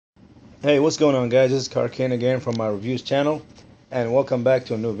Hey, what's going on, guys? This is Karkin again from my reviews channel, and welcome back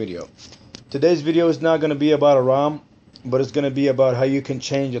to a new video. Today's video is not going to be about a ROM, but it's going to be about how you can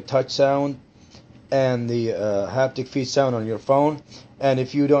change the touch sound and the haptic feed sound on your phone. And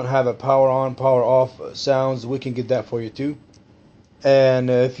if you don't have a power on, power off sounds, we can get that for you too. And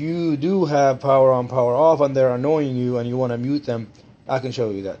if you do have power on, power off, and they're annoying you and you want to mute them, I can show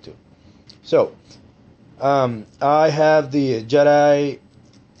you that too. So, I have the Jedi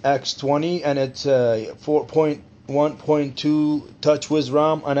X20 and it's 4.1.2 TouchWiz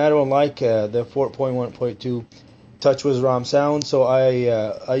ROM, and I don't like the 4.1.2 TouchWiz ROM sound, so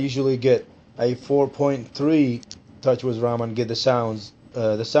I usually get a 4.3 TouchWiz ROM and get the sounds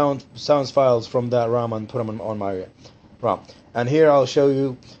files from that ROM and put them on my ROM. And here I'll show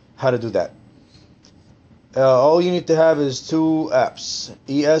you how to do that. All you need to have is two apps: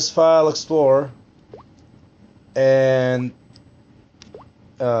 ES File Explorer and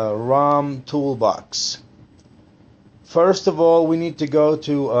ROM Toolbox. First of all, we need to go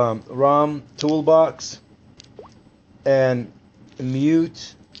to ROM Toolbox and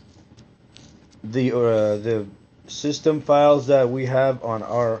mute the system files that we have on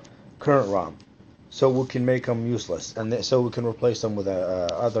our current ROM, so we can make them useless, and so we can replace them with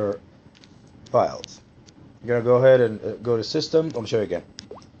other files. You're gonna go ahead and go to System. Let me show you again.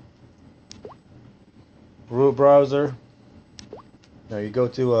 Root browser. Now you go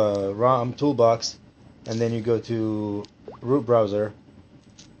to ROM Toolbox, and then you go to root browser,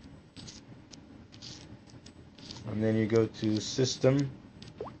 and then you go to System,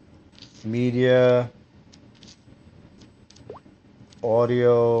 Media,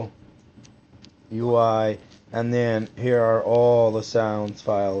 Audio, UI, and then here are all the sounds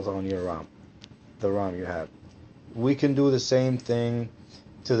files on your ROM, the ROM you have. We can do the same thing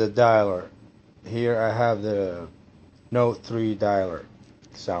to the dialer. Here I have the Note 3 dialer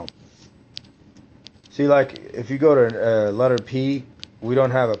sound. See, like if you go to letter P, we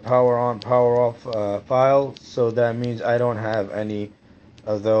don't have a power on, power off file, so that means I don't have any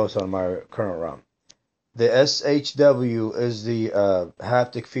of those on my current ROM. The SHW is the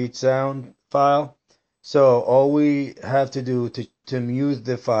haptic feed sound file, so all we have to do to mute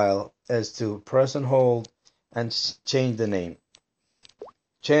the file is to press and hold and change the name.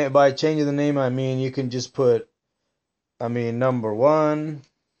 By changing the name, I mean you can just put, number 1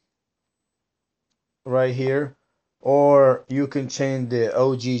 right here, or you can change the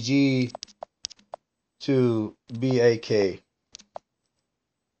OGG to BAK.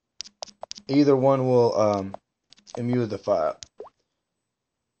 Either one will mute the file.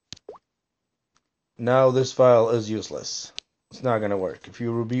 Now this file is useless. It's not gonna work. If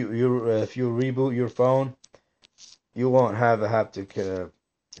you reboot your phone, you won't have a haptic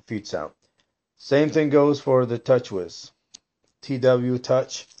feed sound. Same thing goes for the TouchWiz. TW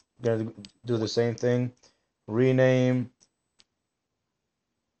Touch. Gonna do the same thing. Rename.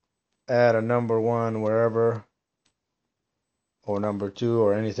 Add a number 1 wherever, or number 2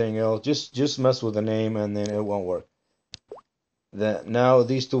 or anything else. Just mess with the name and then it won't work. Now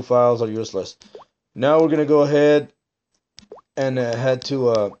these two files are useless. Now we're gonna go ahead and head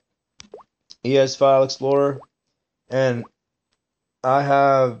to ES File Explorer, and I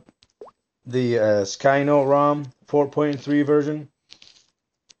have the Skynote ROM 4.3 version,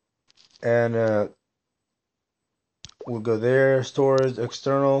 and we'll go there, storage,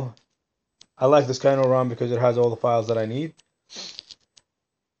 external. I like the Skynote ROM because it has all the files that I need,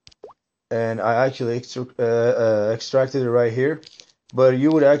 and I actually extracted it right here. But you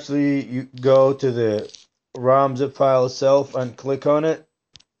would actually go to the ROM zip file itself and click on it,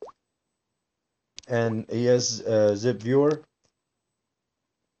 and ES zip viewer.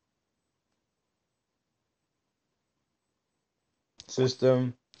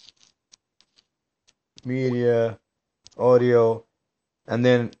 System, Media, Audio, and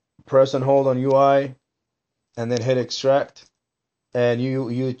then press and hold on UI, and then hit extract, and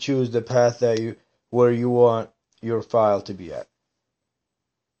you choose the path that where you want your file to be at.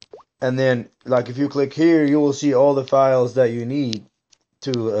 And then, like, if you click here, you will see all the files that you need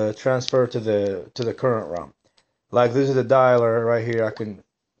to transfer to the current ROM. Like, this is the dialer right here. I can,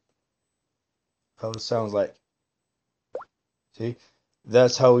 how it sounds like. See,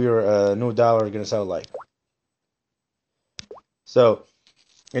 that's how your new dialer is gonna sound like. So,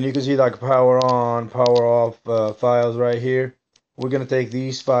 and you can see like power on, power off files right here. We're gonna take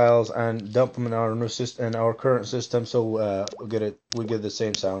these files and dump them in our new system, in our current system, so we get the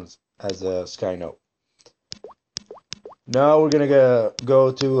same sounds as a Skynote. Now we're gonna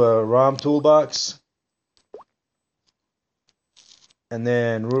go to ROM Toolbox, and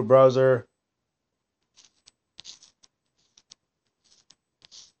then root browser,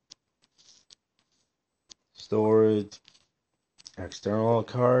 storage, external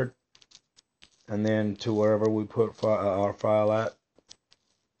card, and then to wherever we put our file at.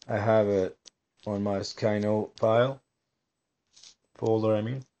 I have it on my SkyNote file folder, I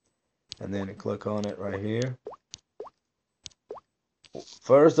mean, and then click on it right here.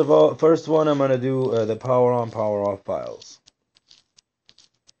 First one I'm gonna do the power on, power off files,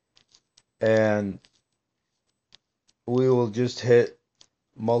 and we will just hit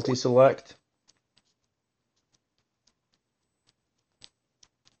multi-select,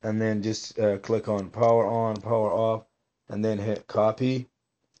 and then just click on power on, power off, and then hit copy,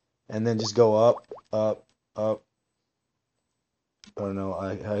 and then just go up, up, up. Oh no,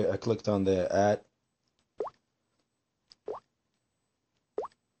 I clicked on the add.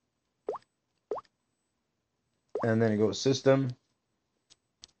 And then go system,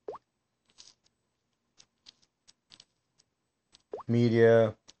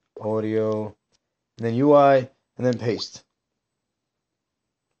 media, audio, and then UI, and then paste.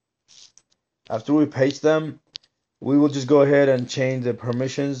 After we paste them, we will just go ahead and change the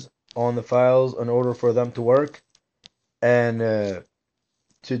permissions on the files in order for them to work. And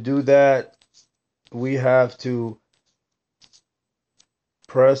to do that, we have to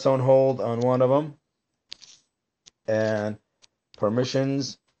press on hold on one of them, and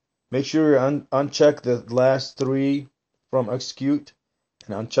permissions. Make sure you uncheck the last three from execute,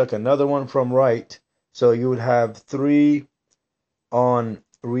 and uncheck another one from write. So you would have 3 on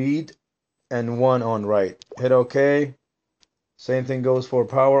read and 1 on write. Hit OK. Same thing goes for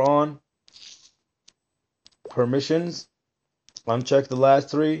power on. Permissions. Uncheck the last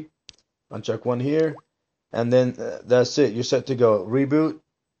 3. Uncheck 1 here. And then that's it. You're set to go. Reboot.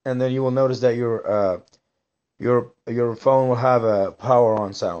 And then you will notice that your phone will have a power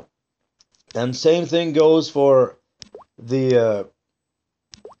on sound. And same thing goes for the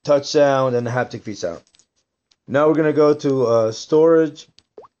touch sound and the haptic feed sound. Now we're gonna go to storage,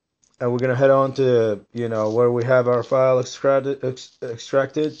 and we're gonna head on to where we have our file extracted,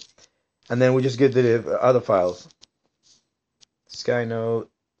 and then we just get the other files. SkyNote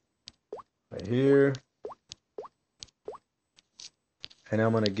right here, and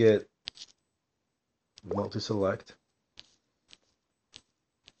I'm gonna get multi-select.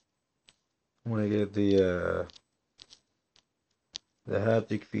 I'm gonna get the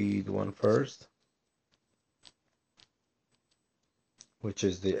haptic feed one first, which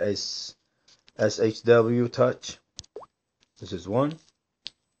is the SHW touch. This is one,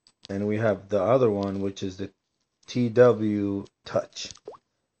 and we have the other one, which is the TW touch.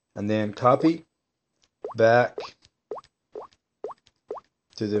 And then copy back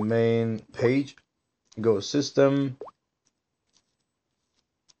to the main page, go system,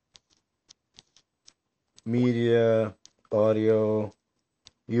 media, audio,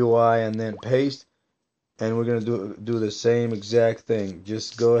 UI, and then paste. And we're gonna do the same exact thing.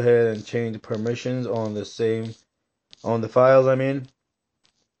 Just go ahead and change the permissions on the files, I mean,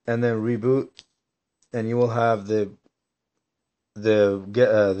 and then reboot, and you will have the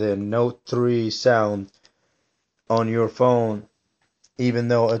Note 3 sound on your phone, even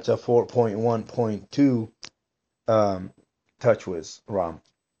though it's a 4.1.2 TouchWiz ROM.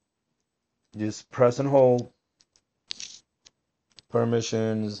 Just press and hold,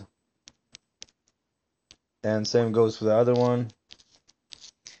 permissions, and same goes for the other one.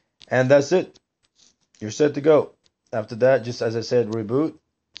 And that's it. You're set to go. After that, just as I said, reboot,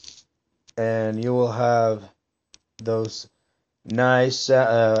 and you will have those nice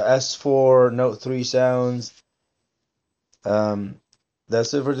S4 Note 3 sounds.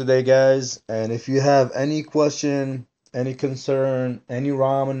 That's it for today, guys. And if you have any question, any concern, any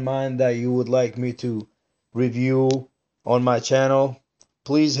ROM in mind that you would like me to review on my channel,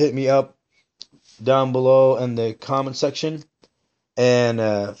 please hit me up down below in the comment section,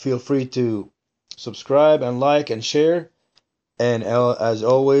 and feel free to subscribe and like and share. And as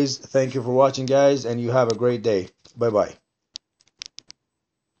always, thank you for watching, guys, and you have a great day. Bye bye.